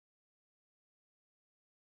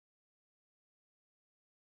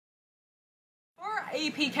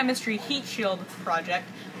AP Chemistry Heat Shield project.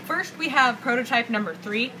 First we have prototype number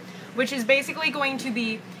 3, which is basically going to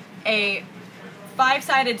be a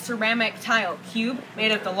 5-sided ceramic tile cube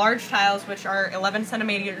made of the large tiles, which are 11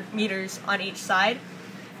 centimeters on each side.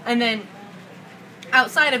 And then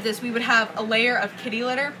outside of this we would have a layer of kitty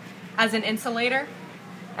litter as an insulator.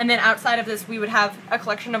 And then outside of this we would have a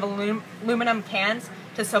collection of aluminum cans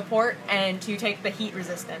to support and to take the heat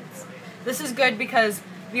resistance. This is good because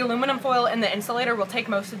the aluminum foil in the insulator will take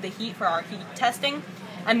most of the heat for our heat testing,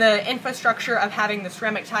 and the infrastructure of having the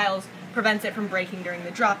ceramic tiles prevents it from breaking during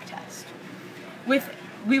the drop test.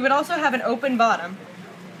 We would also have an open bottom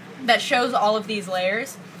that shows all of these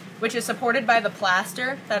layers, which is supported by the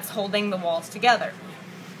plaster that's holding the walls together.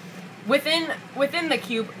 Within the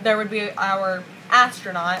cube, there would be our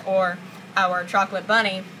astronaut, or our chocolate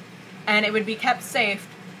bunny, and it would be kept safe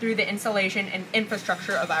through the insulation and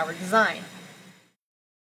infrastructure of our design.